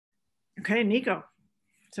Okay, Nico,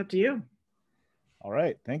 it's up to you. All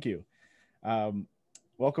right, thank you.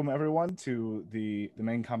 Welcome everyone to the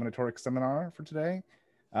main combinatorics seminar for today.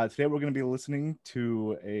 Today we're going to be listening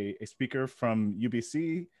to a speaker from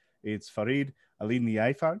UBC. It's Farid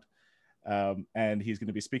Aliniaeifard, and he's going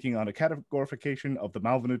to be speaking on a categorification of the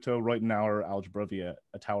Malvenuto Reutenauer algebra via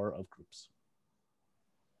a tower of groups.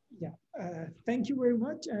 Yeah, thank you very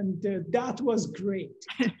much, and that was great.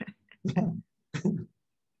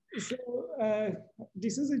 So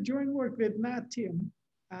this is a joint work with Nat Thiem,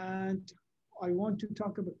 and I want to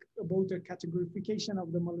talk about the categorification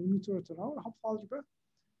of the Malvenuto Reutenauer Hopf algebra.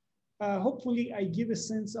 Hopefully, I give a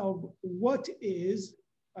sense of what is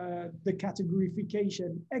the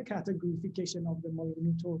categorification, a categorification of the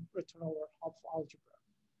Malvenuto Reutenauer Hopf algebra.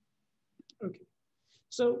 Okay,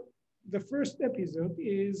 so the first episode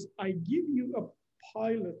is I give you a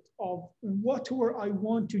pilot of what I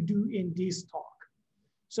want to do in this talk.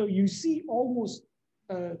 So you see almost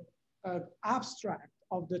an abstract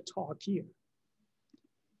of the talk here.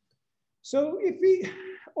 So if we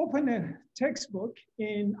open a textbook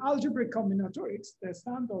in algebraic combinatorics, the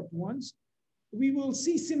standard ones, we will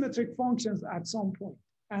see symmetric functions at some point.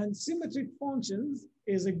 And symmetric functions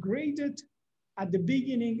is a graded, at the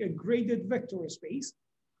beginning, a graded vector space.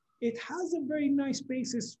 It has a very nice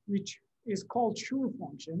basis, which is called sure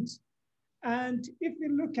functions. And if we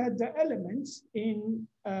look at the elements in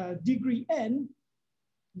degree n,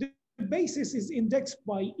 the basis is indexed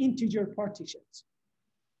by integer partitions.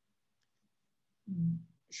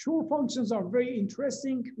 Sure functions are very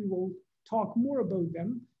interesting. We will talk more about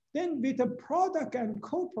them. Then with a product and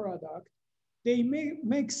coproduct, they may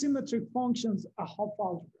make symmetric functions a Hopf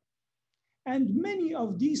algebra. And many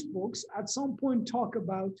of these books at some point talk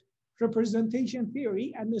about representation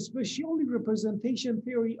theory, and especially representation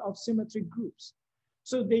theory of symmetric groups.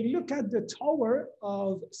 So they look at the tower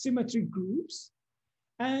of symmetric groups,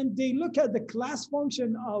 and they look at the class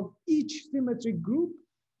function of each symmetric group,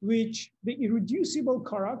 which the irreducible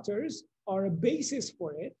characters are a basis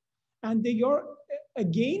for it. And they are,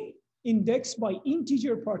 again, indexed by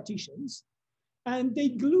integer partitions. And they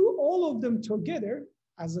glue all of them together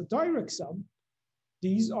as a direct sum.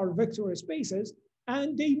 These are vector spaces.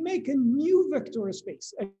 And they make a new vector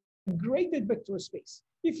space, a graded vector space.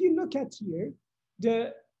 If you look at here,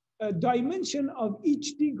 the dimension of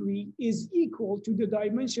each degree is equal to the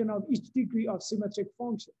dimension of each degree of symmetric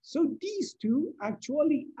function. So these two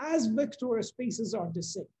actually, as vector spaces, are the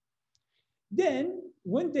same. Then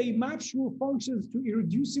when they map sure functions to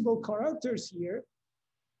irreducible characters here,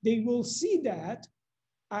 they will see that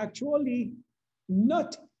actually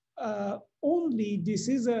not only this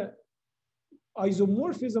is a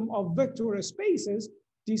isomorphism of vector spaces,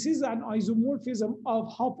 this is an isomorphism of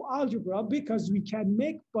Hopf algebra, because we can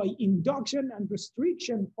make by induction and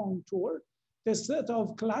restriction functor the set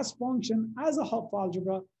of class function as a Hopf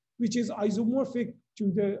algebra, which is isomorphic to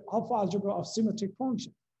the Hopf algebra of symmetric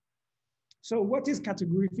function. So what is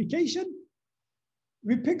categorification?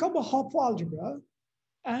 We pick up a Hopf algebra,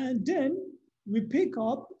 and then we pick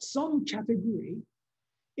up some category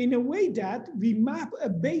in a way that we map a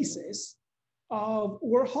basis of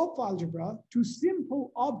our Hopf algebra to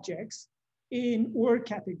simple objects in our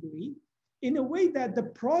category in a way that the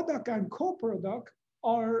product and coproduct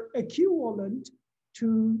are equivalent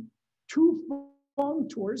to two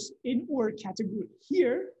functors in our category.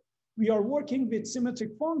 Here, we are working with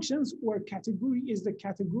symmetric functions, where category is the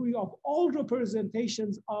category of all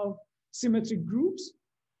representations of symmetric groups,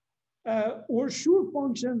 or sure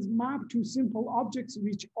functions map to simple objects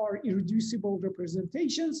which are irreducible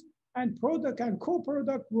representations, and product and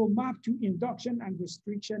coproduct will map to induction and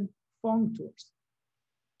restriction functors.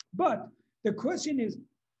 But the question is,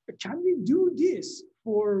 can we do this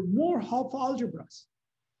for more Hopf algebras?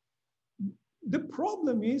 The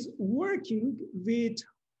problem is working with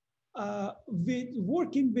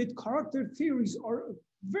character theories are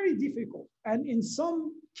very difficult. And in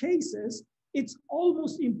some cases, it's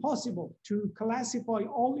almost impossible to classify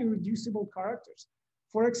all irreducible characters.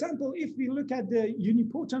 For example, if we look at the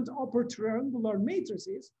unipotent upper triangular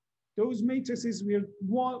matrices, those matrices with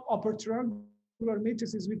one upper triangular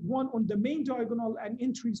matrices with one on the main diagonal and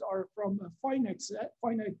entries are from a finite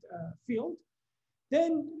field,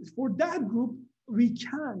 then for that group, we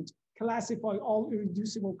can't classify all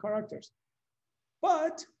irreducible characters.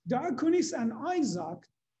 But Diaconis and Isaac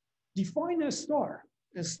define a star.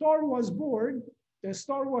 A star was born, the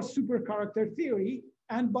star was supercharacter theory,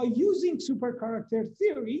 and by using supercharacter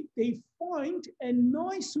theory, they find a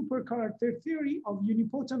nice supercharacter theory of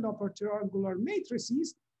unipotent upper triangular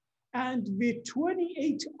matrices. And with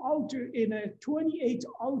 28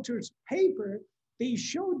 authors paper, they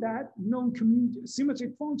show that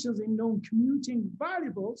symmetric functions in non-commuting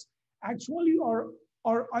variables actually are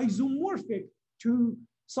isomorphic to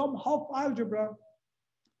some Hopf algebra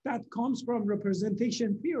that comes from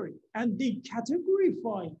representation theory, and they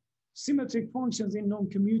categorify symmetric functions in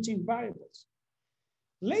non-commuting variables.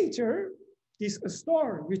 Later, this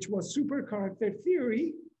star, which was supercharacter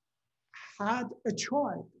theory, had a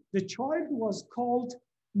child. The child was called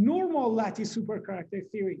normal lattice supercharacter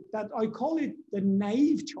theory, that I call it the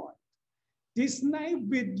naive child.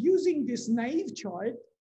 Using this naive child,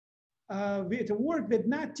 with the work with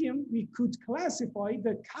Nat Thiem, we could classify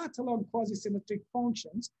the catalog quasi-symmetric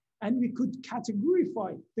functions, and we could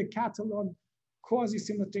categorify the catalog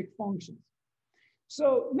quasi-symmetric functions.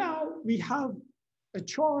 So now we have a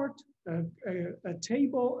chart, a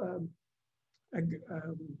table, a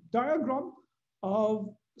diagram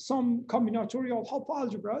of some combinatorial Hopf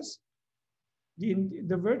algebras. The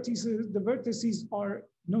vertices are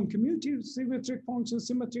non-commutative symmetric functions,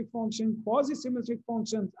 symmetric function, quasi-symmetric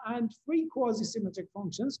functions, and free quasi-symmetric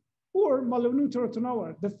functions, or Malvenuto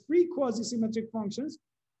Reutenauer. The free quasi-symmetric functions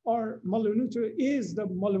are is the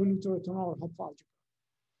Malvenuto Reutenauer Hopf algebra.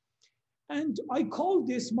 And I call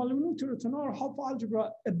this Malvenuto Reutenauer Hopf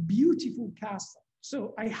algebra a beautiful castle.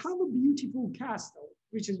 So I have a beautiful castle,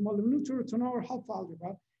 which is Malvenuto Reutenauer Hopf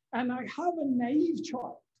algebra, and I have a naive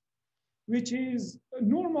child, which is a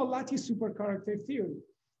normal lattice supercharacter theory.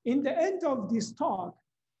 In the end of this talk,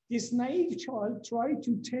 this naive child tried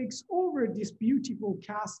to take over this beautiful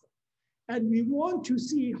castle. And we want to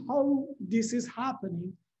see how this is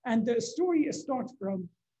happening. And the story starts from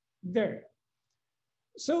there.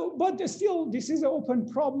 So, but still, this is an open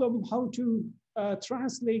problem, how to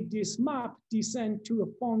translate this map descent to a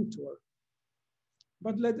contour.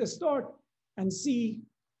 But let us start and see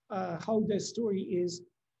how the story is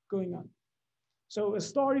going on. So a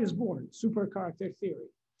star is born, supercharacter theory.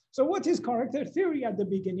 So what is character theory at the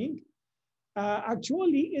beginning?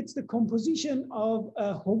 Actually, it's the composition of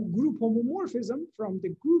a group homomorphism from the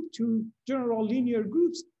group to general linear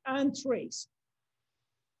groups and trace.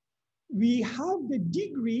 We have the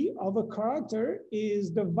degree of a character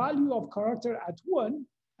is the value of character at 1,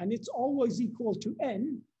 and it's always equal to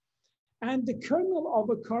n. And the kernel of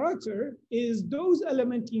a character is those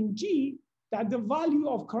elements in G that the value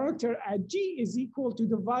of character at G is equal to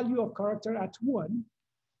the value of character at 1.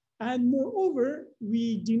 And moreover,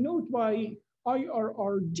 we denote by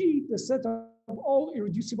IRRG the set of all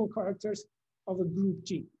irreducible characters of a group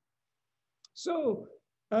G. So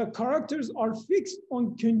characters are fixed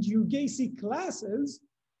on conjugacy classes.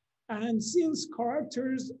 And since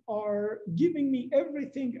characters are giving me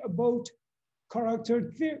everything about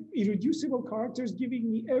irreducible characters giving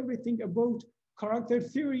me everything about character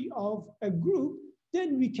theory of a group,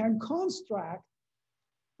 then we can construct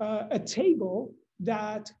a table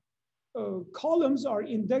that columns are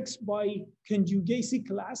indexed by conjugacy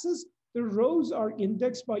classes, the rows are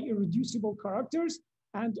indexed by irreducible characters,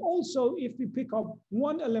 and also if we pick up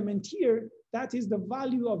one element here, that is the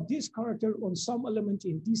value of this character on some element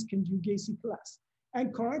in this conjugacy class.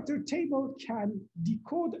 And character table can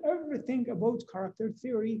decode everything about character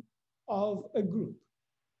theory of a group.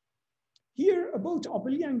 Here about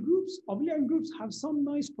abelian groups have some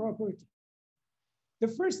nice property. The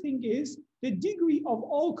first thing is the degree of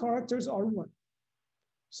all characters are 1.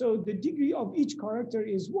 So the degree of each character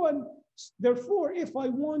is 1. Therefore, if I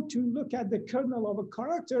want to look at the kernel of a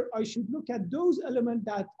character, I should look at those elements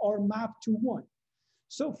that are mapped to 1.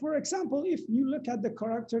 So for example, if you look at the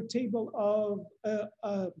character table of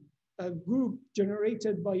a group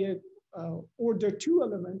generated by a order 2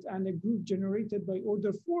 element and a group generated by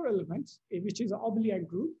order 4 elements, which is an abelian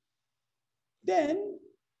group, then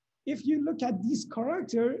if you look at this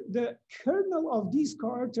character, the kernel of these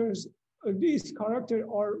characters are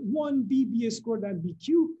 1b squared and b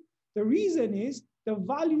cubed. The reason is the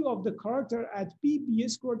value of the character at b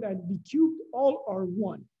squared and b cubed all are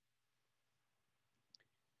 1.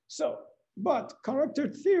 So, but character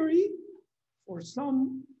theory for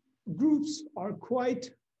some groups are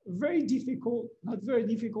quite very difficult, not very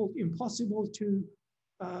difficult, impossible to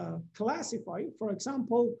classify. For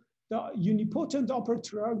example, the unipotent upper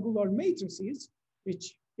triangular matrices,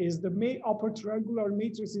 which is the upper triangular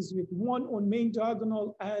matrices with 1 on main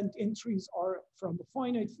diagonal and entries are from a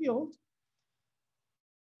finite field.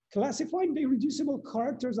 Classifying the irreducible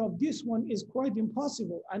characters of this one is quite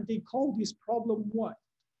impossible, and they call this problem 1.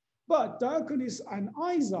 But Diaconis and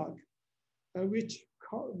Isaac, which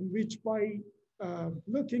by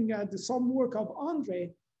looking at some work of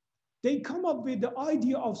Andre, they come up with the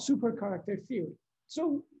idea of supercharacter theory.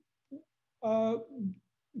 So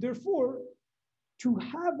therefore, to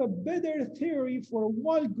have a better theory for a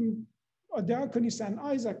wild group, Diaconis and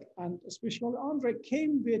Isaac, and especially Andre,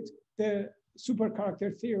 came with the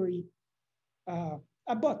supercharacter theory.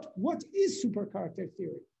 But what is supercharacter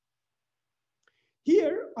theory?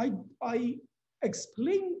 Here, I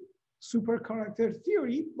explain supercharacter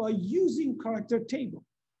theory by using character table.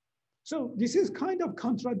 So this is kind of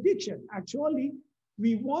contradiction. Actually,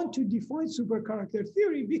 we want to define supercharacter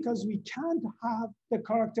theory because we can't have the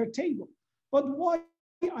character table. But why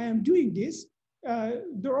I am doing this,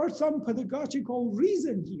 there are some pedagogical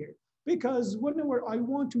reasons here. Because whenever I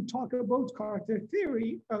want to talk about character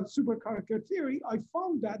theory, supercharacter theory, I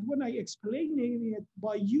found that when I explain it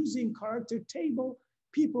by using character table,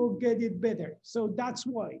 people get it better. So that's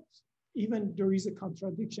why even there is a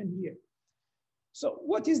contradiction here. So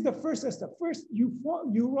what is the first step? First, you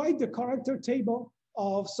write the character table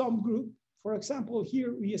of some group. For example,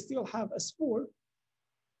 here we still have S4.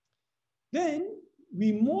 Then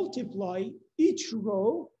we multiply each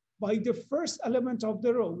row by the first element of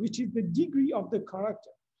the row, which is the degree of the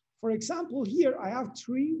character. For example, here I have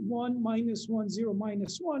 3, 1, minus 1, 0,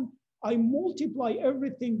 minus 1. I multiply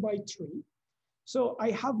everything by 3. So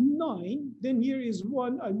I have 9, then here is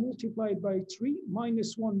 1, I multiply it by 3,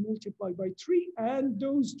 minus 1 multiplied by 3, and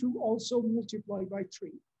those two also multiply by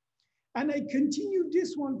 3. And I continue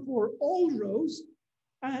this one for all rows,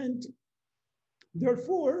 and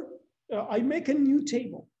therefore I make a new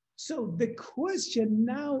table. So the question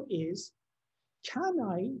now is, can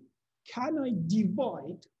I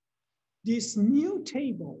divide this new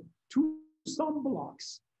table to some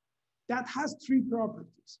blocks that has 3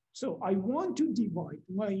 properties? So I want to divide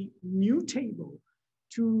my new table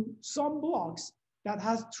to some blocks that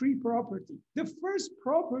has 3 properties. The first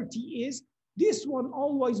property is this one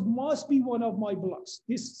always must be one of my blocks.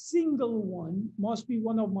 This single one must be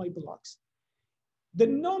one of my blocks. The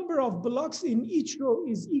number of blocks in each row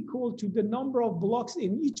is equal to the number of blocks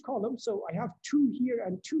in each column. So I have 2 here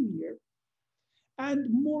and 2 here. And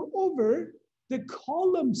moreover, the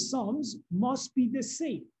column sums must be the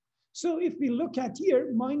same. So if we look at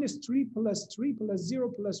here, minus 3 plus 3 plus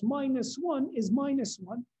 0 plus minus 1 is minus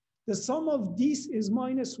 1. The sum of these is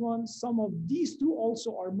minus 1. Sum of these two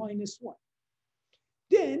also are minus 1.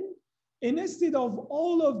 Then, instead of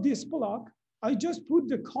all of this block, I just put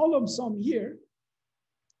the column sum here.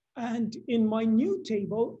 And in my new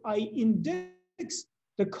table, I index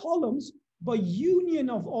the columns by union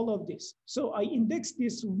of all of this. So I index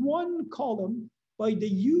this one column by the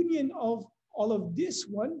union of all of this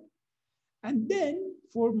one. And then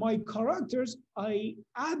for my characters, I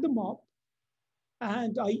add them up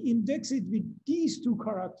and I index it with these 2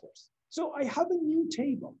 characters. So I have a new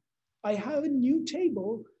table. I have a new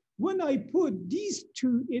table. When I put these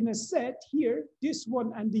 2 in a set here, this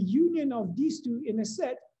one and the union of these 2 in a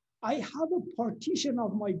set, I have a partition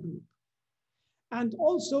of my group. And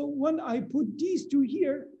also when I put these 2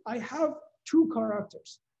 here, I have 2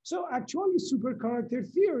 characters. So actually supercharacter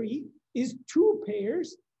theory is 2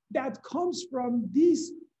 pairs that comes from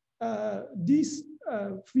these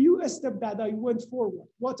few steps that I went forward.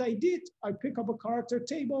 What I did, I pick up a character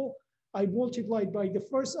table, I multiplied by the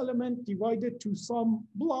first element, divided to some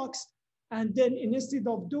blocks, and then instead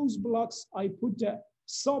of those blocks, I put the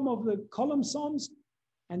sum of the column sums,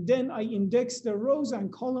 and then I index the rows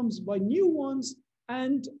and columns by new ones,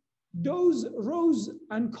 and those rows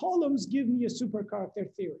and columns give me a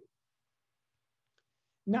supercharacter theory.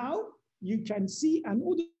 Now, you can see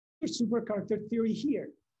another supercharacter theory here.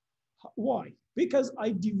 Why? Because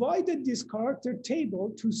I divided this character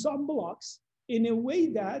table to some blocks in a way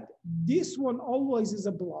that this one always is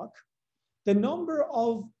a block. The number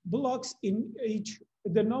of blocks in each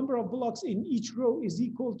row is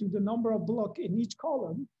equal to the number of blocks in each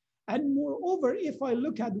column. And moreover, if I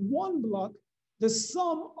look at one block, the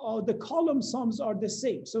sum of the column sums are the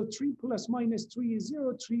same. So 3 plus minus 3 is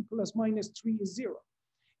 0, 3 plus minus 3 is 0.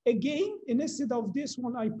 Again, instead of this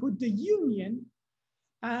one, I put the union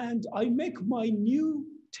and I make my new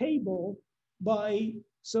table by,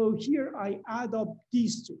 so here I add up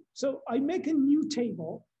these 2. So I make a new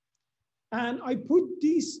table and I put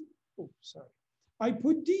these, I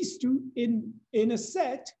put these 2 in a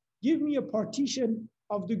set, give me a partition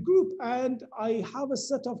of the group, and I have a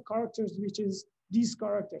set of characters, which is these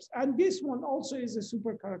characters. And this one also is a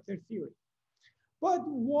supercharacter theory. But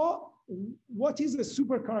what is a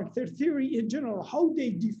supercharacter theory in general? How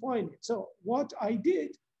they define it? So what I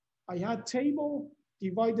did, I had table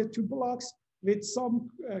divided to blocks with some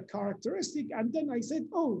characteristic, and then I said,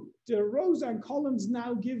 oh, the rows and columns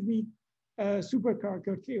now give me a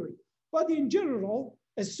supercharacter theory. But in general,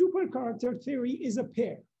 a supercharacter theory is a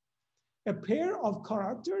pair of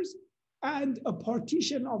characters and a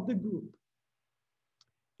partition of the group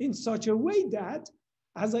in such a way that,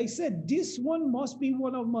 as I said, this one must be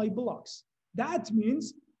one of my blocks. That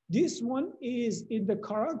means this one is in the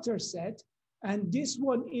character set, and this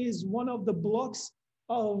one is one of the blocks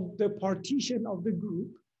of the partition of the group.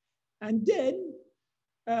 And then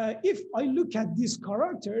if I look at these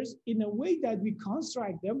characters in a way that we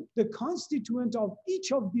construct them, the constituent of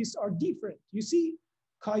each of these are different. You see,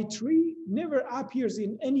 chi3 never appears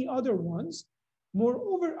in any other ones.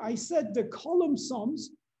 Moreover, I said the column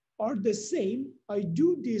sums are the same. I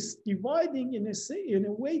do this dividing in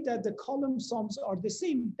a way that the column sums are the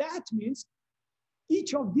same. That means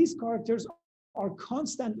each of these characters are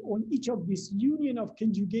constant on each of this union of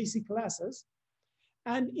conjugacy classes.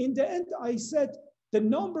 And in the end, I said the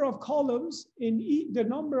number of columns in the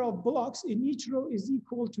number of blocks in each row is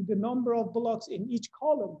equal to the number of blocks in each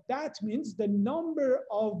column. That means the number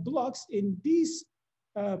of blocks in this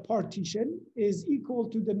partition is equal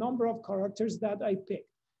to the number of characters that I picked.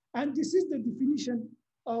 And this is the definition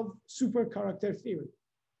of supercharacter theory.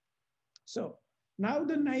 So now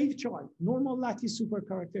the naive child, normal lattice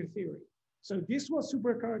supercharacter theory. So this was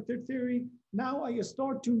supercharacter theory. Now I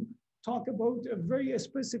start to talk about a very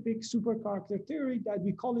specific supercharacter theory that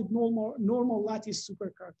we call it normal lattice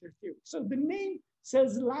supercharacter theory. So the name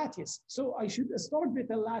says lattice. So I should start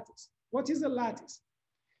with a lattice. What is a lattice?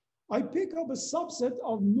 I pick up a subset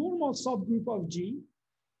of normal subgroup of G,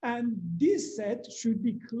 and this set should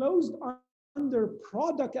be closed under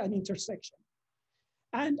product and intersection.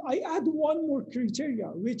 And I add one more criteria,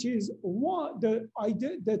 which is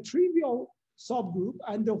the trivial subgroup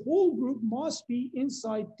and the whole group must be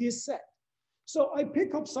inside this set. So I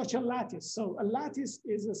pick up such a lattice. So a lattice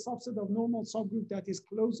is a subset of normal subgroup that is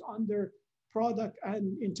closed under product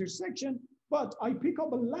and intersection, but I pick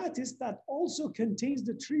up a lattice that also contains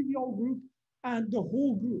the trivial group and the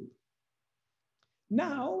whole group.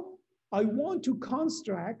 Now, I want to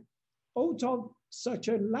construct out of such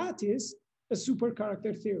a lattice a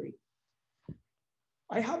supercharacter theory.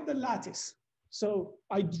 I have the lattice. So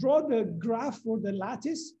I draw the graph for the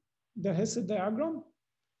lattice, the Hesse diagram.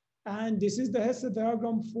 And this is the Hesse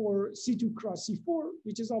diagram for C2 cross C4,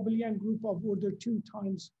 which is abelian group of order 2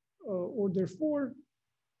 times order 4.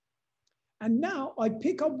 And now I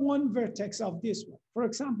pick up one vertex of this one. For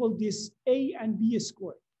example, this A and B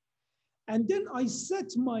squared. And then I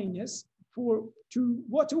set minus to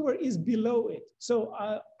whatever is below it. So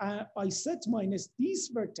I set minus this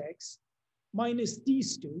vertex minus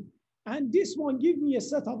these two. And this one gives me a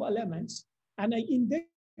set of elements, and I index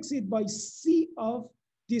it by C of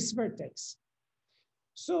this vertex.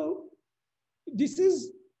 So this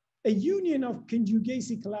is a union of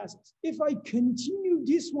conjugacy classes. If I continue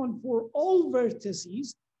this one for all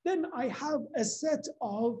vertices, then I have a set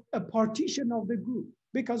of a partition of the group,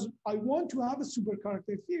 because I want to have a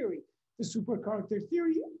supercharacter theory. The supercharacter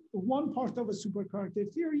theory, one part of a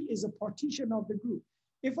supercharacter theory is a partition of the group.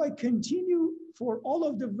 If I continue for all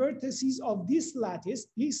of the vertices of this lattice,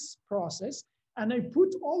 this process, and I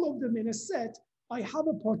put all of them in a set, I have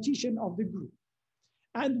a partition of the group.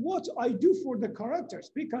 And what I do for the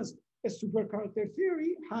characters, because a supercharacter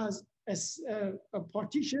theory has a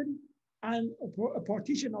partition and a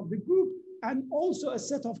partition of the group, and also a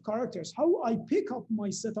set of characters. How I pick up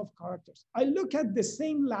my set of characters? I look at the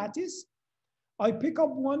same lattice. I pick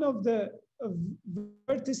up one of the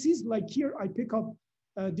vertices, like here, I pick up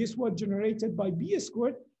this one generated by B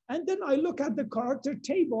squared. And then I look at the character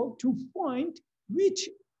table to find which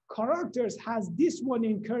characters has this one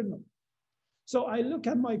in kernel. So I look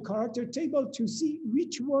at my character table to see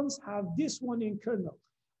which ones have this one in kernel.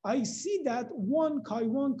 I see that 1,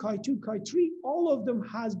 chi1, chi2, chi3, all of them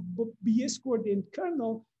has B squared in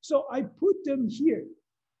kernel. So I put them here.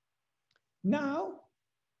 Now,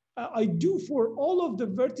 I do for all of the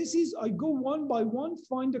vertices, I go one by one,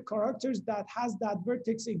 find the characters that has that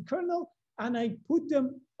vertex in kernel, and I put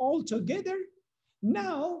them all together.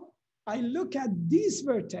 Now, I look at this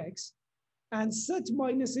vertex and set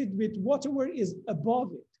minus it with whatever is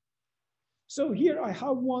above it. So here I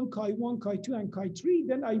have 1, chi1, chi2, and chi3.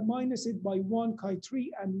 Then I minus it by 1, chi3,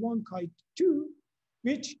 and 1, chi2,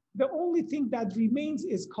 which the only thing that remains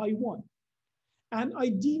is chi1. And I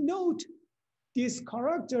denote this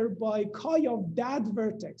character by chi of that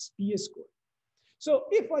vertex, B squared. So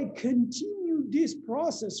if I continue this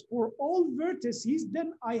process for all vertices,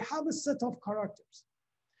 then I have a set of characters.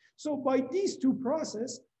 So by these two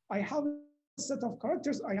processes, I have a set of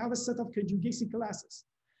characters, I have a set of conjugacy classes.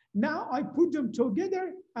 Now I put them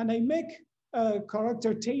together and I make a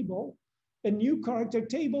character table, a new character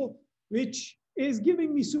table, which is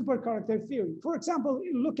giving me supercharacter theory. For example,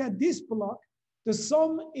 look at this block. the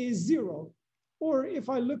sum is 0. Or if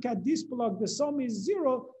I look at this block, the sum is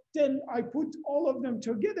 0, then I put all of them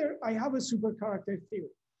together, I have a supercharacter theory.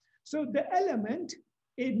 So the element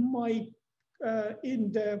in my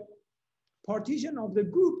in the partition of the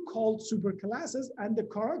group called superclasses, and the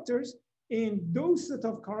characters in those set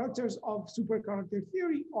of characters of supercharacter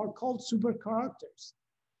theory are called supercharacters.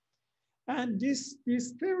 And this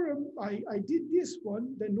theorem, I did this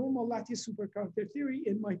one, the normal lattice supercharacter theory,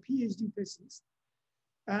 in my PhD thesis.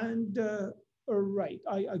 And right,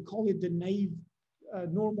 I call it the naive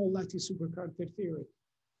normal lattice supercharacter theory.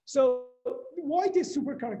 So why this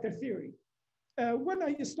supercharacter theory? When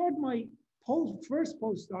I start my first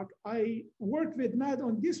postdoc, I worked with Nat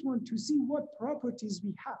on this one to see what properties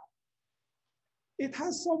we have. It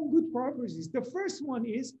has some good properties. The first one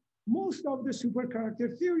is most of the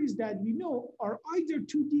supercharacter theories that we know are either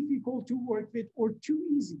too difficult to work with or too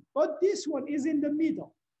easy. But this one is in the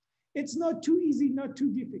middle. It's not too easy, not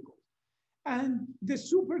too difficult. And the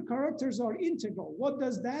supercharacters are integral. What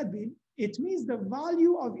does that mean? It means the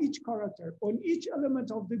value of each character on each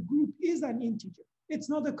element of the group is an integer. It's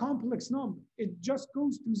not a complex number. It just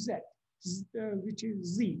goes to z, which is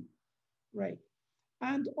z, right?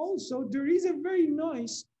 And also there is a very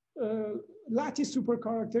nice lattice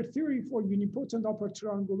supercharacter theory for unipotent upper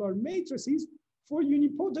triangular matrices. For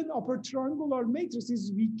unipotent upper triangular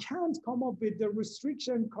matrices, we can't come up with the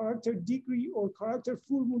restriction character degree or character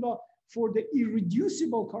formula for the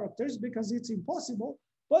irreducible characters because it's impossible.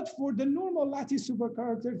 But for the normal lattice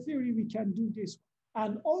supercharacter theory, we can do this.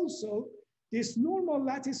 And also, this normal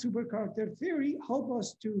lattice supercharacter theory helps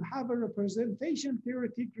us to have a representation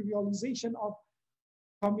theoretic realization of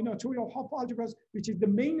combinatorial Hopf algebras, which is the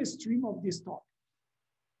mainstream of this talk.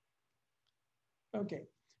 Okay,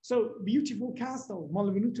 so beautiful castle,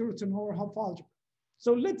 Malvenuto Reutenauer Hopf algebra.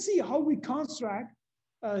 So let's see how we construct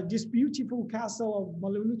this beautiful castle of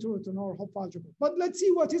Malvenuto Reutenauer Hopf algebra. But let's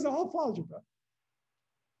see what is a Hopf algebra.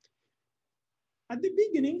 At the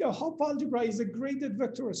beginning, a Hopf algebra is a graded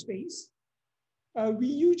vector space. We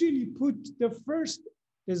usually put the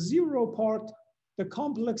 0 part, the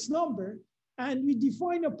complex number, and we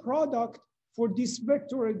define a product for this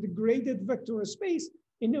vector, the graded vector space,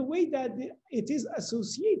 in a way that it is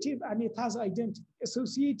associative and it has identity.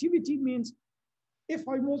 Associativity means if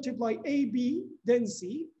I multiply AB, then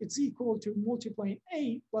C, it's equal to multiplying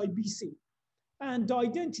A by BC. And the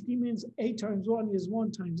identity means A times 1 is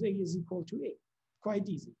 1 times A is equal to A. Quite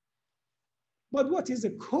easy. But what is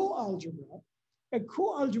a co-algebra? A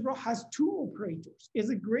co-algebra has 2 operators. It's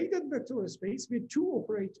a graded vector space with 2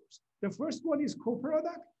 operators. The first one is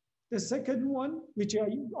coproduct. The second one, which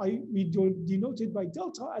we denoted by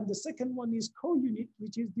delta, and the second one is co-unit,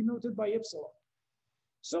 which is denoted by epsilon.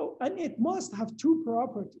 So, and it must have 2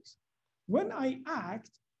 properties. When I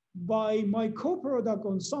act by my coproduct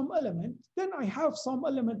on some element, then I have some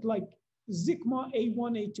element like sigma A1,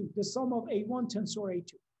 A2, the sum of A1 tensor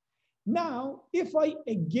A2. Now, if I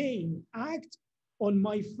again act on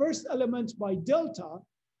my first element by delta,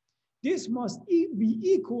 this must be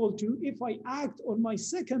equal to if I act on my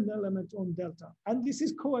second element on delta. And this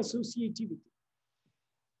is co-associativity.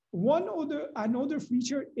 Another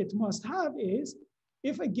feature it must have is,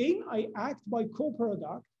 if again I act by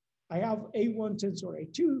coproduct, I have A1 tensor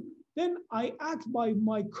A2, then I act by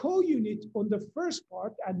my co-unit on the first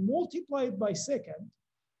part and multiply it by second,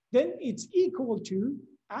 then it's equal to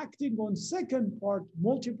acting on second part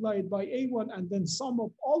multiplied by A1 and then sum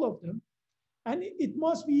of all of them, and it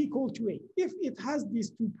must be equal to A. If it has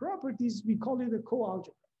these 2 properties, we call it a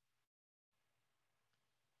co-algebra.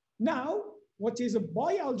 Now, what is a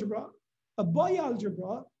bialgebra? A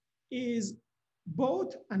bialgebra is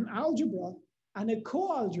both an algebra and a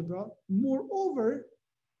co-algebra. Moreover,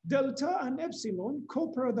 delta and epsilon,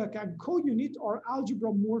 coproduct and co-unit, are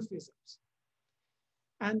algebra morphisms.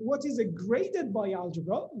 And what is a graded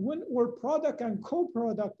bialgebra? When our product and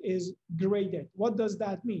coproduct is graded. What does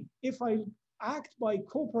that mean? If I act by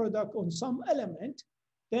coproduct on some element,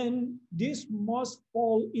 then this must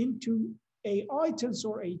fall into AI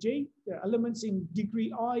tensor AJ, the elements in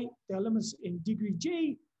degree I, the elements in degree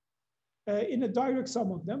J, in a direct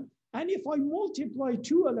sum of them. And if I multiply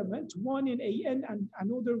 2 elements, one in AN and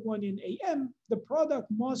another one in AM, the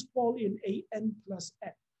product must fall in AN plus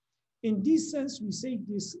N. In this sense, we say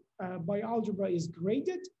this bialgebra is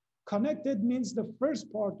graded. Connected means the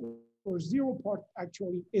first part or 0 part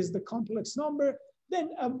actually is the complex number. Then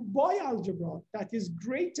a bialgebra that is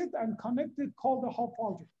graded and connected called the Hopf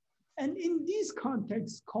algebra. And in this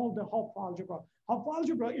context called the Hopf algebra. Hopf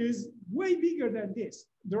algebra is way bigger than this.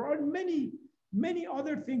 There are many many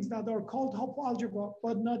other things that are called Hopf algebra,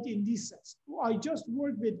 but not in this sense. I just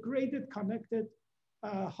work with graded connected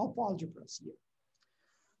Hopf algebras here.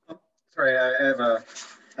 Sorry, I have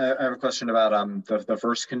a question about the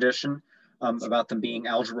first condition, about them being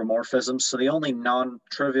algebra morphisms. So the only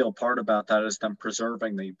non-trivial part about that is them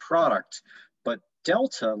preserving the product, but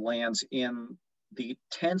delta lands in the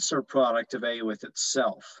tensor product of A with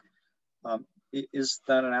itself. Is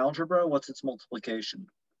that an algebra? What's its multiplication?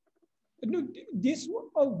 No, this one,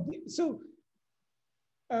 oh, so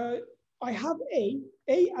I have A.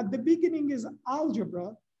 A at the beginning is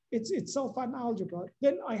algebra. It's itself an algebra.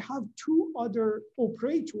 Then I have two other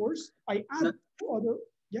operators. I add two other,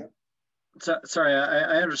 yeah. So, sorry,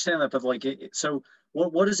 I understand that, but like, so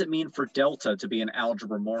what does it mean for delta to be an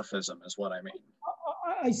algebra morphism is what I mean.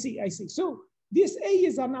 I see. So this A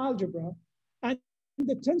is an algebra, and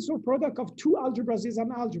the tensor product of two algebras is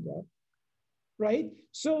an algebra, right?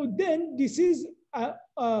 So then this is a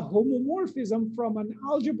homomorphism from an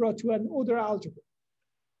algebra to another algebra.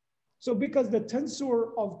 So because the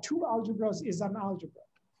tensor of two algebras is an algebra.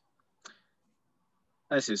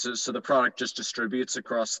 I see. So the product just distributes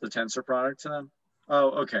across the tensor product then? Oh,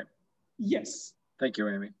 okay. Yes. Thank you,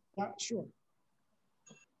 Amy. Sure.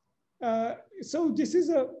 So this is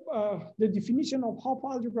the definition of Hopf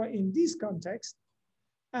algebra in this context.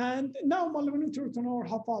 And now Malvenuto Reutenauer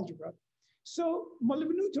Hopf algebra. So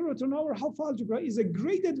Malvenuto Reutenauer Hopf algebra is a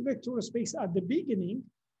graded vector space at the beginning.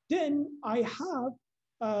 Then I have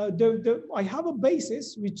I have a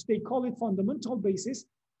basis, which they call it fundamental basis,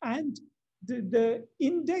 and the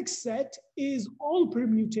index set is all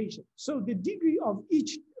permutation. So the degree of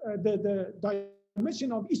each, the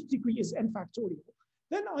dimension of each degree is n factorial.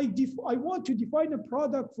 Then I want to define a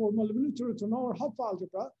product for Malvenuto Reutenauer Hopf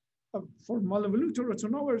algebra, for Malvenuto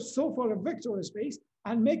Reutenauer, so for a vector space,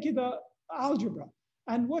 and make it an algebra.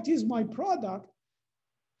 And what is my product?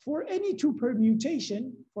 For any two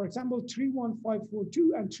permutation, for example,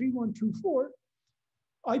 31542 and 3124,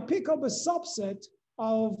 I pick up a subset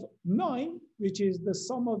of 9, which is the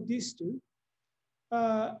sum of these two.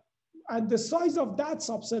 And the size of that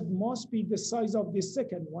subset must be the size of the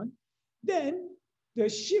second one. Then the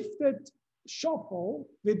shifted shuffle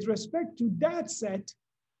with respect to that set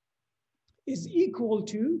is equal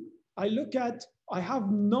to, I have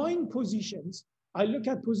 9 positions. I look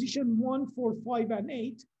at position 1, 4, 5, and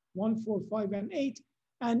 8, 1, 4, 5, and 8.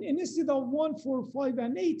 And instead of 1, 4, 5,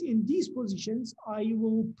 and 8 in these positions, I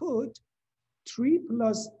will put 3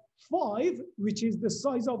 plus 5, which is the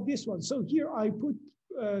size of this one. So here I put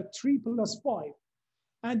 3 plus 5.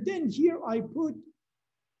 And then here I put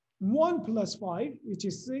 1 plus 5, which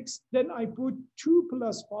is 6. Then I put 2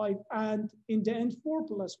 plus 5, and in the end, 4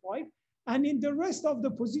 plus 5. And in the rest of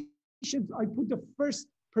the positions, I put the first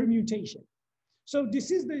permutation. So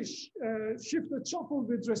this is the shifted shuffle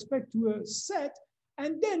with respect to a set.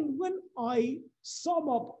 And then when I sum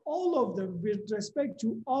up all of them with respect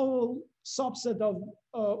to all subset of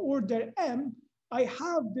order M, I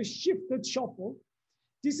have the shifted shuffle.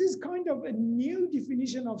 This is kind of a new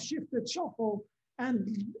definition of shifted shuffle.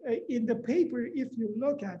 And in the paper, if you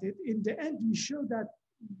look at it, in the end, we show that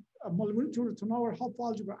Malvenuto Reutenauer Hopf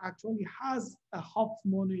algebra actually has a Hopf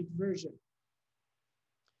monoid version.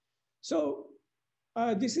 So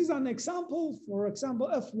this is an example. For example,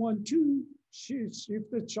 F12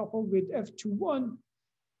 shifted shuffle with F21.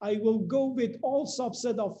 I will go with all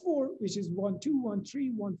subset of 4, which is 1, 2, 1,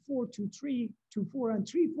 3, 1, 4, 2, 3, 2, 4, and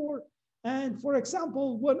 3, 4. And for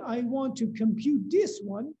example, when I want to compute this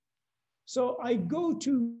one, so I go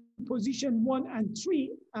to position 1 and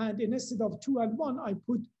 3, and instead of 2 and 1, I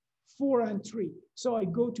put 4 and 3. So I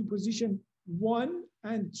go to position 1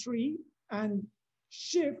 and 3 and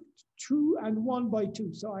shift 2 and 1 by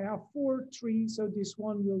 2. So I have 4, 3. So this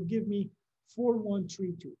one will give me 4, 1,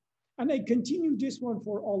 3, 2. And I continue this one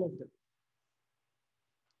for all of them.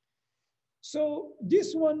 So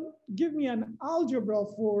this one give me an algebra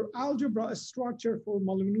structure for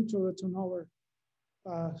Malvenuto Reutenauer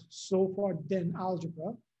so far then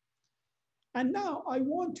algebra. And now I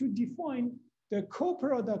want to define the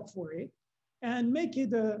co-product for it and make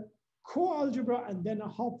it a co-algebra and then a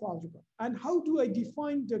Hopf algebra. And how do I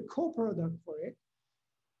define the co-product for it?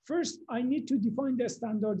 First, I need to define the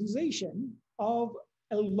standardization of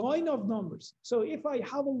a line of numbers. So if I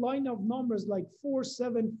have a line of numbers like 4,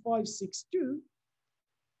 7, 5, 6, 2,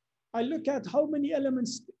 I look at how many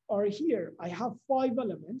elements are here. I have 5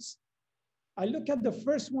 elements. I look at the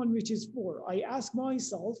first one, which is 4. I ask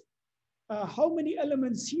myself, how many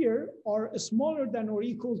elements here are smaller than or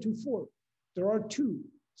equal to 4? There are 2.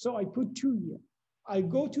 So I put 2 here. I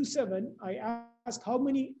go to 7, I ask how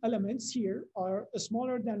many elements here are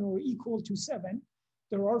smaller than or equal to 7.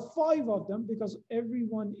 There are 5 of them because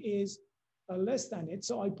everyone is less than it.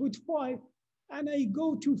 So I put 5 and I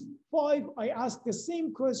go to 5. I ask the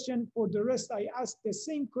same question. For the rest, I ask the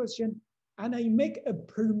same question and I make a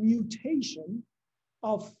permutation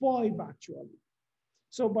of 5 actually.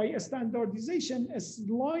 So by a standardization, a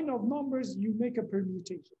line of numbers, you make a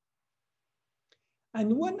permutation.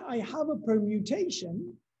 And when I have a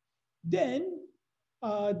permutation, then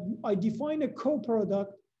I define a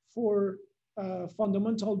coproduct for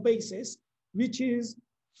fundamental basis, which is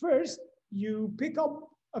first you pick up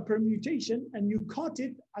a permutation and you cut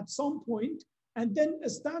it at some point and then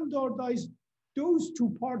standardize those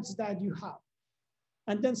 2 parts that you have.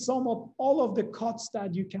 And then sum up all of the cuts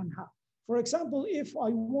that you can have. For example, if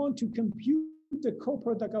I want to compute the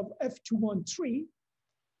coproduct of F213,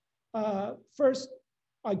 first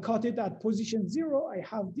I cut it at position 0, I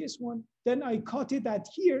have this one. Then I cut it at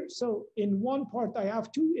here. So in one part I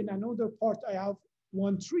have 2, in another part I have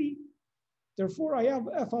 1, 3. Therefore, I have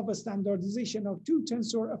f of a standardization of 2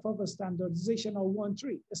 tensor f of a standardization of 1,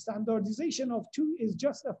 3. A standardization of 2 is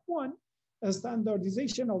just f1. A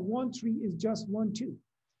standardization of 1, 3 is just 1, 2.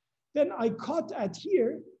 Then I cut at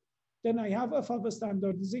here. Then I have f of a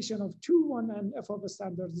standardization of 2, 1 and f of a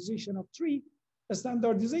standardization of 3. A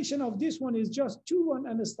standardization of this one is just 2, 1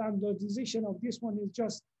 and a standardization of this one is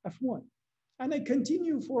just f1. And I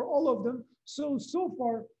continue for all of them. So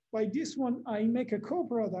far by this one, I make a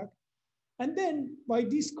coproduct. And then by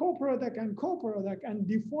this coproduct and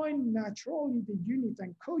define naturally the unit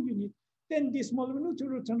and co-unit, then this Malvenuto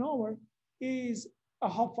Reutenauer is a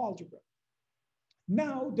Hopf algebra.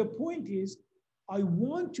 Now the point is, I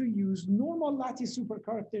want to use normal lattice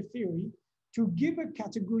supercharacter theory to give a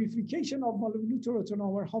categorification of Malvenuto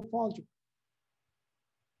Reutenauer Hopf algebra.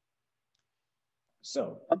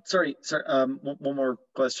 So, I'm sorry. One more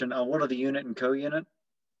question. What are the unit and co-unit?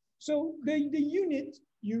 So the unit,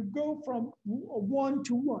 you go from 1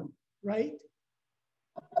 to 1, right?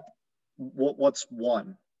 What's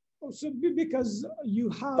 1? Oh, so because you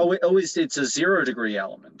have. It's a 0 degree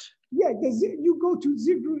element. Yeah, you go to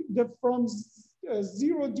 0 from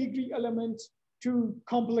 0 degree elements to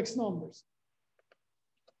complex numbers,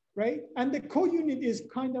 right? And the co-unit is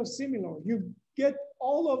kind of similar. You get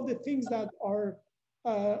all of the things that are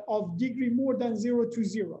of degree more than 0 to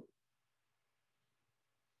 0,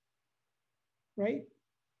 right?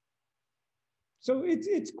 So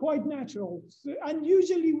it's quite natural. So, and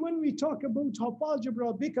usually when we talk about Hopf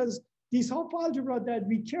algebra, because these Hopf algebra that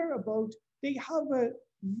we care about, they have a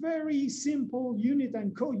very simple unit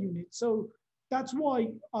and co-unit. So that's why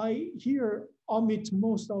I here omit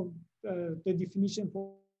most of the definition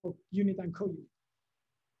for unit and co-unit.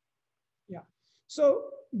 Yeah. So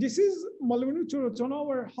this is Malvenuto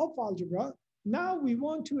Reutenauer Hopf algebra. Now we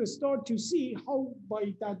want to start to see how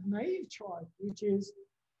by that naive chart, which is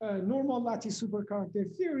normal lattice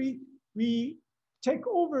supercharacter theory, we take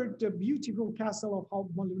over the beautiful castle of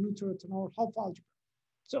Malvenuto Reutenauer Hopf algebra.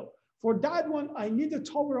 So for that one, I need a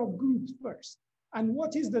tower of groups first. And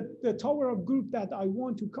what is the tower of group that I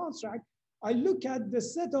want to construct? I look at the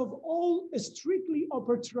set of all strictly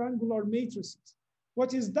upper triangular matrices.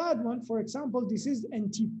 What is that one? For example, this is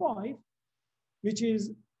NT5, which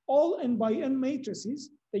is all n by n matrices.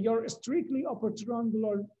 They are strictly upper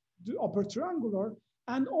triangular,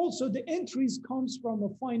 and also the entries comes from a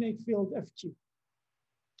finite field FQ.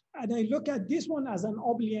 And I look at this one as an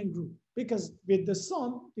abelian group because with the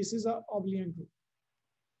sum, this is an abelian group.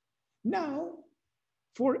 Now,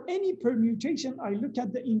 for any permutation, I look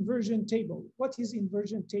at the inversion table. What is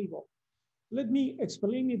inversion table? Let me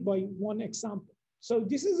explain it by one example. So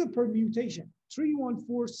this is a permutation, 3, 1,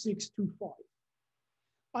 4, 6, 2, 5.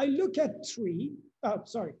 I look at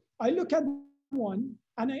I look at 1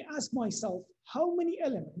 and I ask myself, how many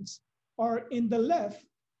elements are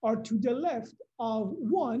to the left of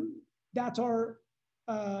 1 that are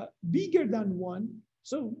bigger than 1?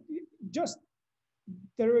 So just,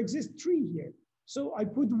 there exist 3 here. So I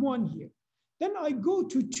put 1 here. Then I go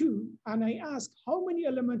to 2 and I ask how many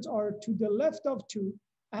elements are to the left of 2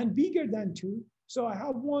 and bigger than 2. So I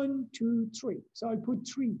have 1, 2, 3. So I put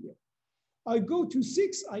 3 here. I go to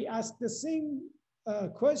 6, I ask the same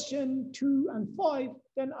question, 2 and 5,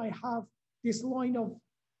 then I have this line of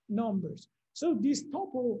numbers. So this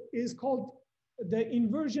tuple is called the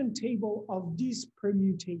inversion table of this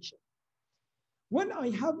permutation. When I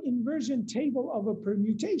have inversion table of a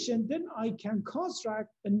permutation, then I can construct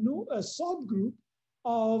a subgroup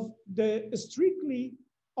of the strictly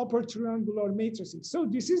upper triangular matrices. So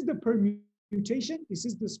this is the permutation, this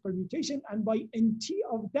is this permutation, and by NT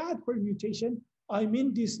of that permutation, I'm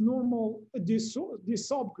in this normal, this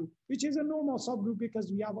subgroup, which is a normal subgroup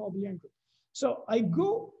because we have abelian group. So I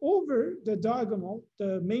go over the diagonal,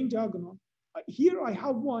 the main diagonal. Here I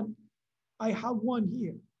have one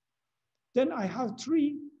here. Then I have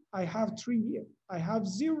three here. I have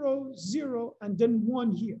 0, 0, and then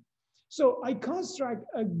 1 here. So I construct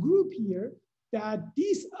a group here that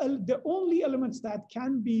these the only elements that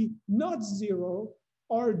can be not 0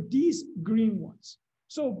 are these green ones.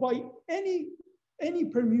 So by any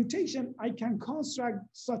permutation, I can construct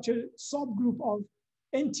such a subgroup of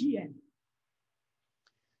NTN.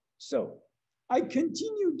 So I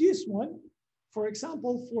continue this one. For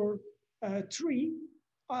example, for 3,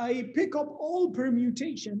 I pick up all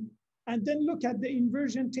permutation and then look at the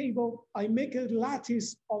inversion table. I make a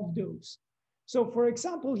lattice of those. So for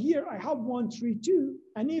example, here I have 1, 3, 2.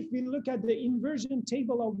 And if we look at the inversion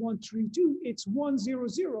table of 1, 3, 2, it's 1, 0,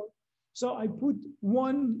 0. So I put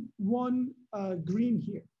one green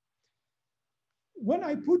here. When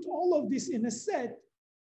I put all of this in a set,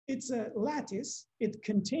 it's a lattice. It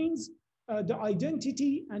contains the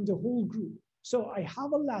identity and the whole group. So I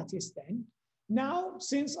have a lattice then. Now,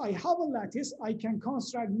 since I have a lattice, I can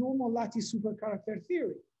construct normal lattice supercharacter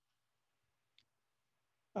theory.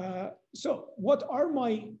 So what are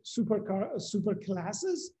my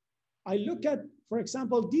superclasses? I look at, for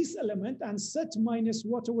example, this element and set minus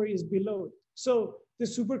whatever is below it. So the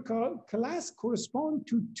superclass correspond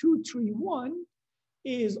to 2, 3, 1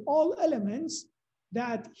 is all elements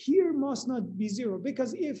that here must not be 0,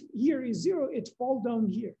 because if here is 0, it falls down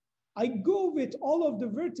here. I go with all of the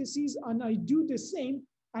vertices and I do the same,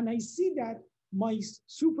 and I see that my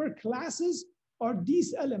superclasses are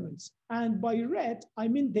these elements. And by red, I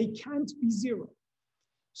mean they can't be 0.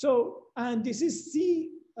 So, and this is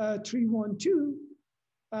C312,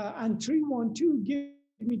 and 312 give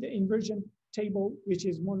me the inversion table, which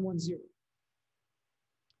is 110.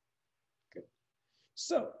 Good.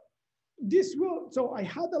 So this will, so I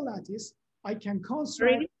had a lattice, I can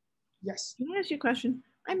construct. Brady? Yes. Can I ask you a question?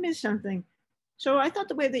 I missed something. So I thought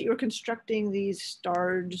the way that you were constructing these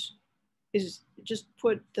stars is just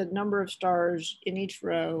put the number of stars in each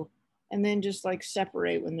row and then just like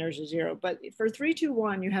separate when there's a 0. But for 3, 2,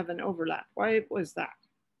 1, you have an overlap. Why was that?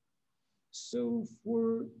 So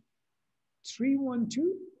for 3, 1,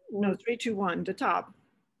 2? Or... No, 3, 2, 1, the top.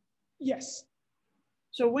 Yes.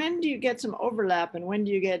 So when do you get some overlap and when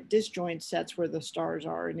do you get disjoint sets where the stars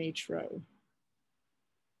are in each row?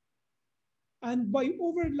 And by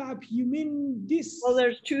overlap, you mean this? Well,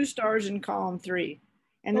 there's 2 stars in column 3.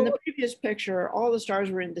 And in the previous picture, all the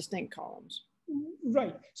stars were in distinct columns.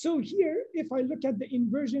 Right. So here, if I look at the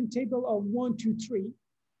inversion table of 1, 2, 3,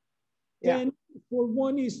 then for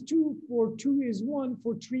 1 is 2, for 2 is 1,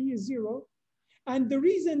 for 3 is 0. And the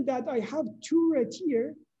reason that I have 2 red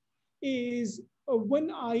here is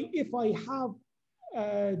if I have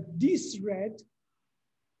this red,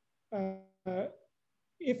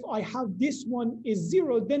 if I have this one is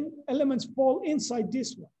 0, then elements fall inside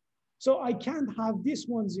this one. So I can't have this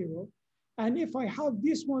one 0. And if I have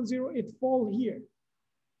this one 0, it falls here.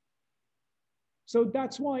 So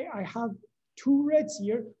that's why I have 2 reds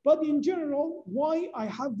here. But in general, why I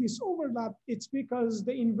have this overlap, it's because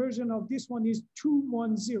the inversion of this one is 2,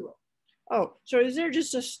 1, 0. Oh, so is there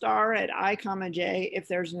just a star at I comma j if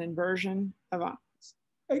there's an inversion of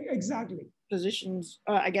exactly positions,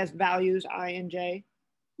 I guess values I and j?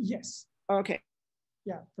 Yes. Okay.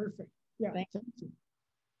 Yeah, perfect. Yeah, thank you.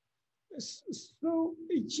 So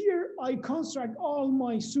here I construct all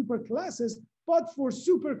my superclasses, but for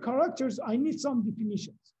supercharacters, I need some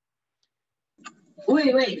definitions.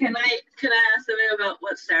 Wait, can I ask a bit about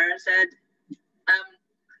what Sarah said?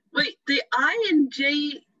 Wait, the I and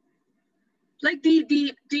J, like the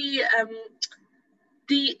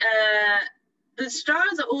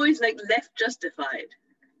stars are always like left justified,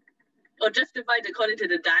 or justified according to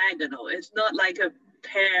the diagonal. It's not like a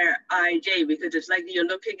pair IJ, because it's like you're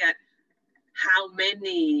looking at how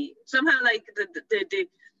many, somehow like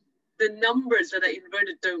the numbers that are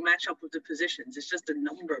inverted don't match up with the positions. It's just the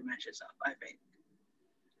number matches up, I think.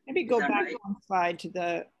 Maybe go back one slide to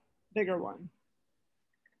the bigger one.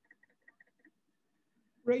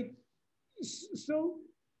 Right. So,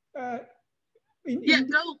 go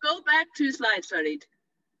back 2 slides, Farid.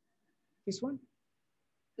 This one?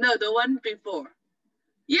 No, the one before.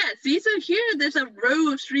 Yeah, see, so here there's a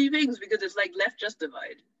row of 3 things because it's like left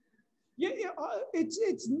justified. Yeah,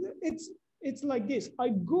 it's like this. I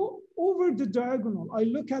go over the diagonal. I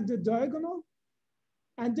look at the diagonal,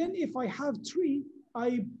 and then if I have 3,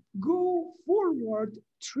 I go forward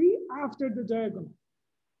 3 after the diagonal.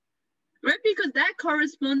 Right, because that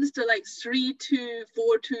corresponds to like 3, 2,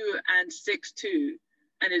 4, 2, and 6, 2.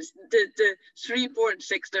 And it's the 3, 4, and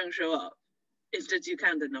 6 don't show up. It's just you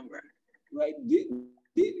count the number. Right.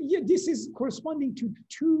 Yeah, this is corresponding to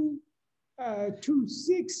 2, 2,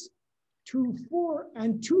 6, 2, 4,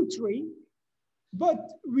 and 2, 3.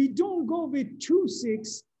 But we don't go with 2,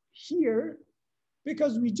 6 here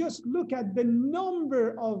because we just look at the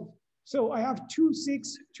number of, so I have 2,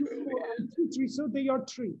 6, 2, 4, and 2, 3, so they are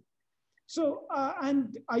 3. So,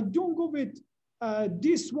 and I don't go with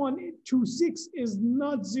this one, 2, 6 is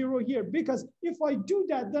not 0 here, because if I do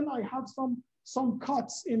that, then I have some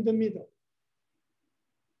cuts in the middle.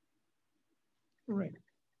 Right,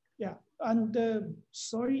 yeah, and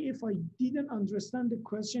sorry if I didn't understand the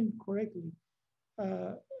question correctly.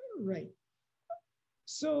 Right,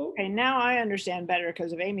 so. Okay, now I understand better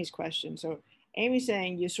because of Amy's question. So Amy's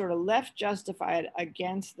saying you sort of left justified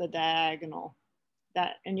against the diagonal,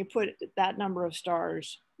 that, and you put that number of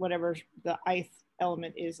stars, whatever the ith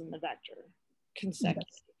element is in the vector, consecutive.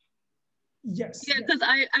 Yes. Yeah, because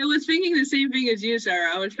I was thinking the same thing as you,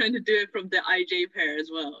 Sarah. I was trying to do it from the IJ pair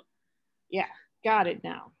as well. Yeah, got it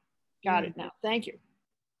now. Got it now. Thank you.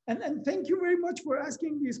 And thank you very much for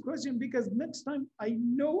asking this question, because next time I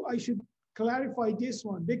know I should clarify this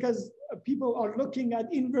one, because people are looking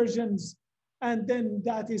at inversions and then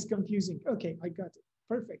that is confusing. Okay, I got it.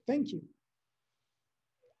 Perfect. Thank you.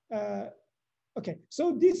 Okay,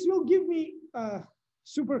 so this will give me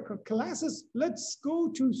super classes. Let's go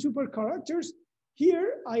to supercharacters.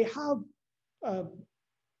 Here I have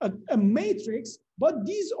a matrix, but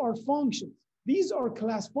these are functions. These are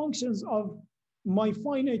class functions of my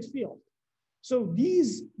finite field. So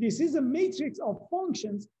this is a matrix of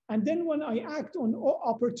functions, and then when I act on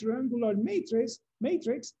upper triangular matrix,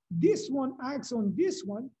 this one acts on this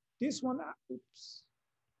one, this one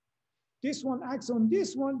acts on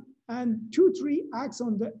this one, and 2, 3 acts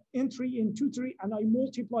on the entry in 2, 3, and I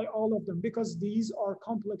multiply all of them because these are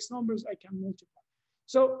complex numbers I can multiply.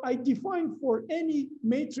 So I define for any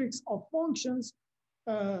matrix of functions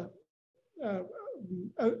a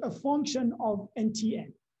function of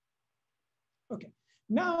NTN. Okay,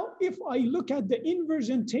 now if I look at the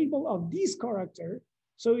inversion table of this character,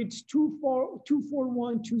 so it's 2, 4, 2, 4,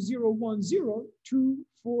 1, 2, 0, 1, 0, 2,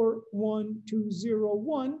 4, 1, 2, 0,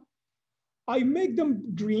 1. I make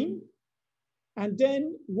them green, and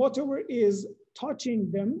then whatever is touching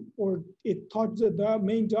them, or it touches the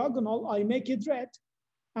main diagonal, I make it red,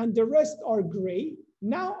 and the rest are gray.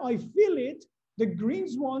 Now I fill it, the green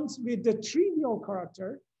ones with the trivial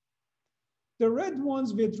character, the red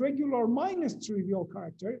ones with regular minus trivial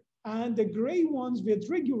character, and the gray ones with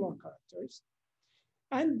regular characters.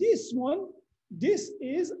 And this one, this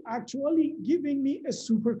is actually giving me a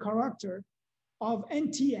supercharacter of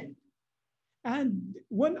NTN. And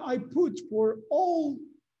when I put for all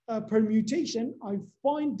permutation, I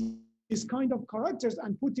find this kind of characters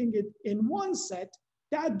and putting it in one set,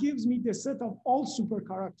 that gives me the set of all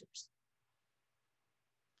supercharacters.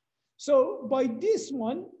 So by this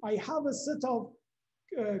one, I have a set of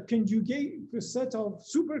conjugate, a set of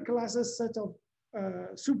superclasses, set of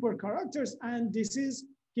supercharacters, and this is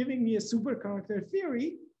giving me a supercharacter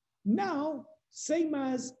theory. Now, same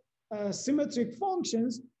as symmetric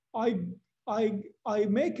functions, I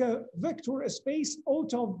make a vector space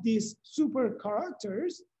out of these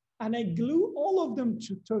supercharacters, and I glue all of them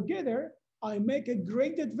together. I make a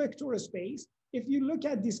graded vector space. If you look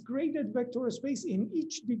at this graded vector space, in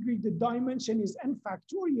each degree, the dimension is n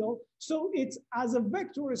factorial. So it's, as a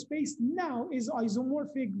vector space now, is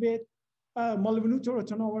isomorphic with Malvenuto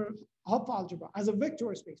Reutenauer Hopf algebra as a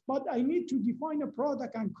vector space. But I need to define a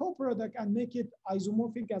product and coproduct and make it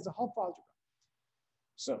isomorphic as a Hopf algebra.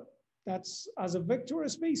 So that's as a vector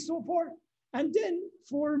space so far. And then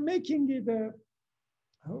for making it,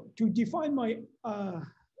 to define my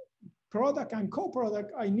product and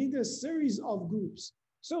coproduct, I need a series of groups.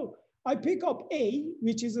 So I pick up A,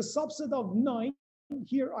 which is a subset of 9.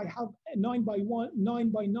 Here I have a 9 by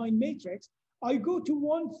 9 matrix. I go to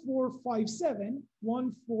 1, 4, 5, 7,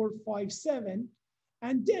 1, 4, 5, 7.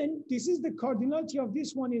 And then this is the cardinality of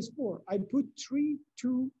this one is 4. I put 3,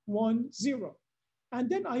 2, 1, 0. And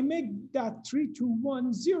then I make that 3, 2,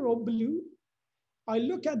 1, 0 blue. I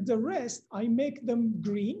look at the rest, I make them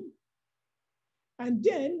green. And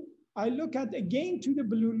then I look at again to the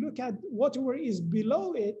blue, look at whatever is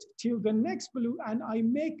below it till the next blue, and I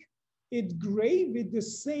make it gray with the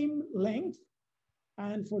same length.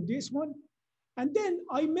 And for this one, and then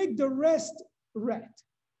I make the rest red.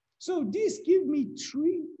 So this gives me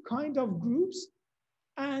 3 kind of groups.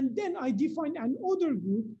 And then I define another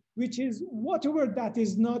group, which is whatever that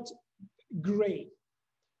is not gray.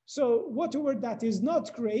 So whatever that is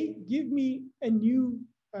not gray, give me a new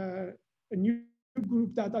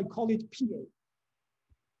group that I call it PA.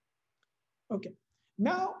 Okay,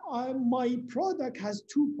 now my product has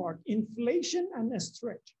two parts, inflation and a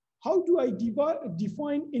stretch. How do I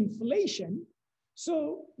define inflation?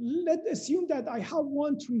 So let's assume that I have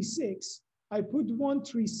 136. I put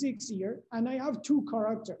 136 here, and I have two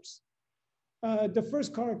characters. The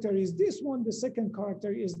first character is this one, the second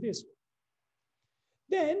character is this one.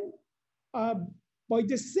 Then, by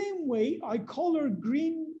the same way, I color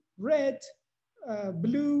green, red,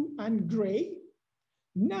 blue, and gray.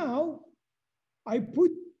 Now, I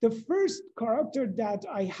put the first character that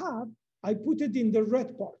I have, I put it in the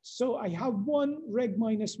red part. So I have one reg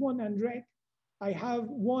minus one and reg. I have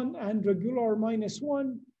one and regular minus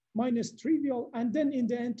one, minus trivial, and then in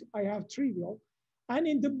the end, I have trivial. And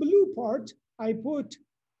in the blue part, I put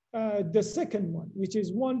the second one, which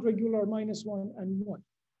is one regular minus one and one.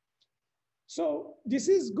 So this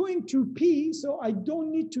is going to P, so I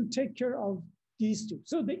don't need to take care of these two.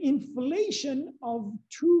 So the inflation of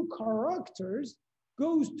two characters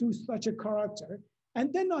goes to such a character,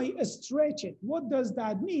 and then I stretch it. What does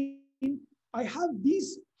that mean? I have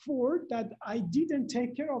these four that I didn't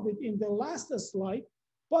take care of it in the last slide,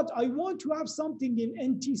 but I want to have something in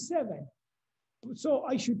NT7. So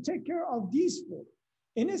I should take care of these four.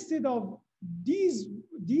 And instead of these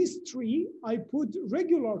three, I put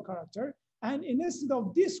regular character. And instead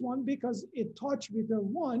of this one, because it touched with a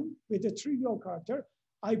one, with a trivial character,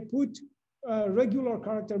 I put regular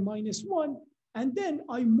character minus one. And then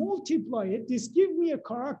I multiply it. This gives me a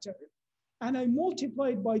character. And I multiply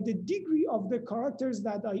it by the degree of the characters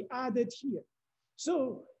that I added here.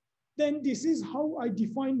 So then this is how I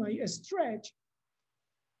define my stretch.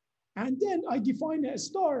 And then I define a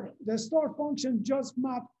star. The star function just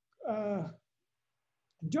map a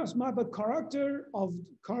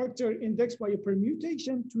character indexed by a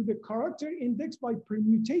permutation to the character indexed by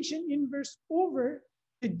permutation inverse over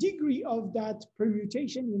the degree of that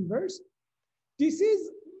permutation inverse. This is,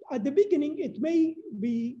 at the beginning, it may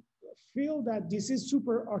feel that this is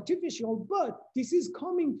super artificial, but this is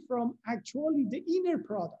coming from actually the inner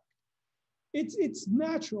product. It's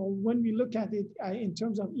natural when we look at it in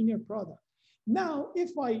terms of inner product. Now,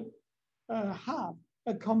 if I have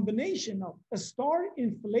a combination of a star,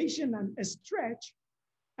 inflation, and a stretch,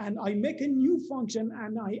 and I make a new function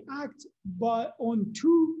and I act on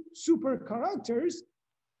two super characters,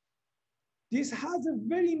 this has a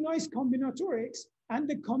very nice combinatorics, and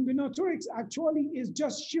the combinatorics actually is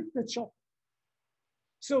just shifted shuffle.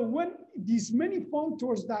 So when these many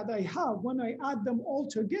functors that I have, when I add them all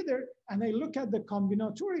together and I look at the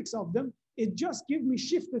combinatorics of them, it just gives me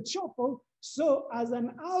shifted shuffle. So as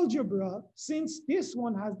an algebra, since this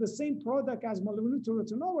one has the same product as Malvenuto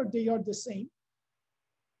Reutenauer, they are the same.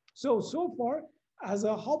 So far, as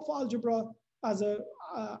a Hopf algebra, as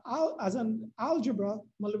an algebra,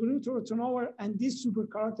 Malvenuto Reutenauer and these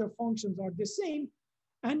supercharacter functions are the same.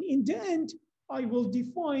 And in the end, I will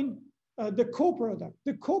define the coproduct.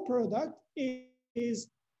 The coproduct is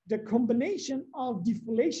the combination of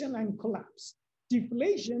deflation and collapse.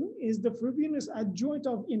 Deflation is the Frobenius adjoint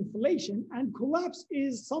of inflation, and collapse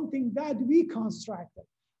is something that we constructed.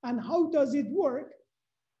 And how does it work?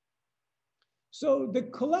 So the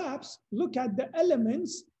collapse, look at the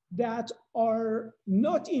elements that are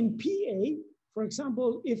not in PA. For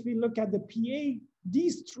example, if we look at the PA,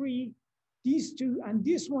 these three, these two, and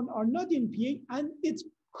this one are not in PA, and it's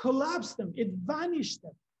collapsed them, it vanished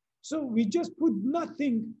them. So we just put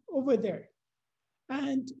nothing over there.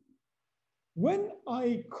 And when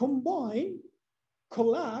I combine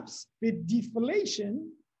collapse with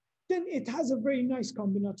deflation, then it has a very nice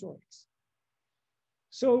combinatorics.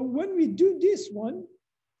 So when we do this one,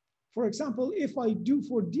 for example, if I do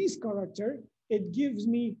for this character, it gives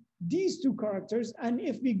me these two characters. And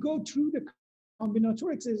if we go through the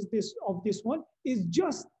combinatorics of this one, is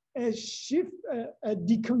just a shift, a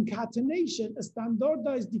deconcatenation, a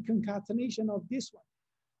standardized deconcatenation of this one.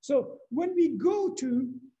 So when we go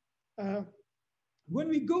to the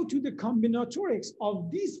combinatorics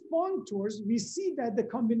of these functors, we see that the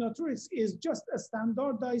combinatorics is just a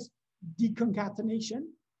standardized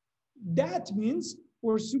deconcatenation. That means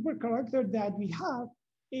for supercharacter that we have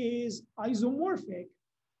is isomorphic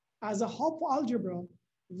as a Hopf algebra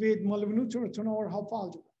with Malvenuto Reutenauer Hopf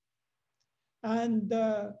algebra. And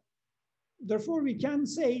therefore, we can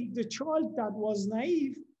say the child that was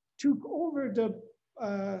naive took over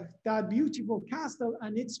that beautiful castle,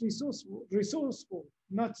 and it's resourceful,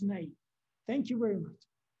 not naive. Thank you very much.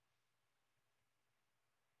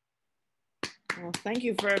 Well, thank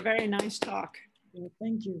you for a very nice talk.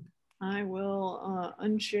 Thank you. I will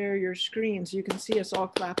unshare your screen so you can see us all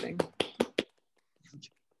clapping.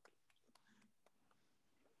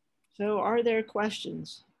 So are there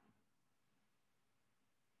questions?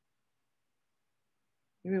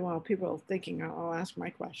 Maybe while people are thinking, I'll ask my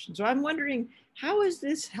question. So I'm wondering, how is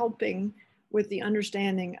this helping with the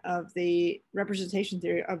understanding of the representation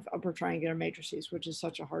theory of upper triangular matrices, which is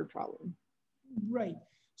such a hard problem? Right.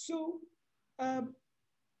 So,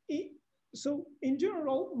 so in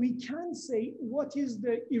general, we can say what is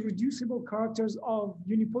the irreducible characters of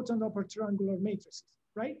unipotent upper triangular matrices,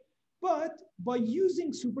 right? But by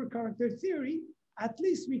using supercharacter theory, at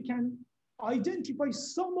least we can identify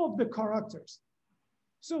some of the characters.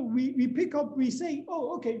 So we pick up, we say,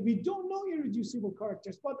 oh, okay, we don't know irreducible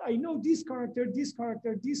characters, but I know this character, this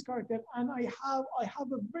character, this character, and I have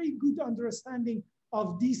a very good understanding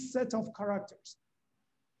of this set of characters.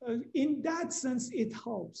 In that sense, it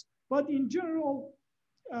helps. But in general,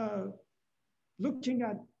 looking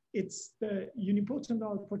at the unipotent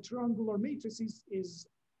upper triangular matrices is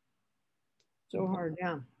so hard,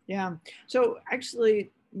 yeah. Yeah. So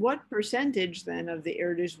actually, what percentage then of the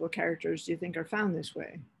irreducible characters do you think are found this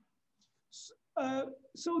way?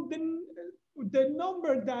 So the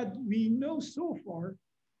number that we know so far,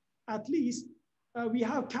 at least, we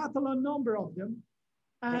have Catalan number of them.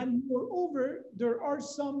 And moreover, there are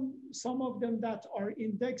some of them that are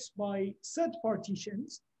indexed by set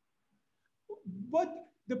partitions. But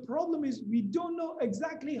the problem is we don't know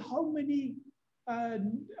exactly how many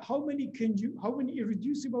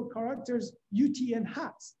irreducible characters UTN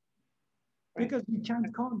has, because we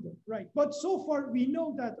can't count them, right? But so far we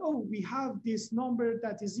know that, oh, we have this number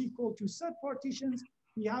that is equal to set partitions.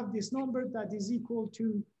 We have this number that is equal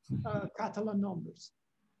to Catalan numbers.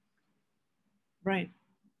 Right.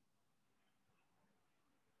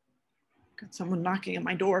 Got someone knocking at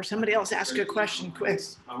my door. Somebody else ask a question, quick.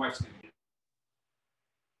 My wife's gonna get.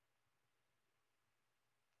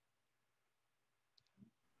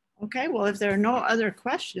 Okay, well, if there are no other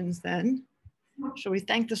questions, then shall we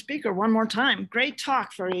thank the speaker one more time? Great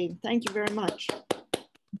talk, Farid. Thank you very much.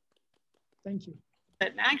 Thank you.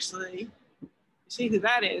 And actually, you see who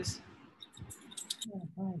that is?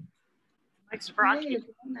 Oh, Mike Zabrocki.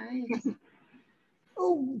 Nice.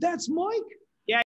 oh, that's Mike?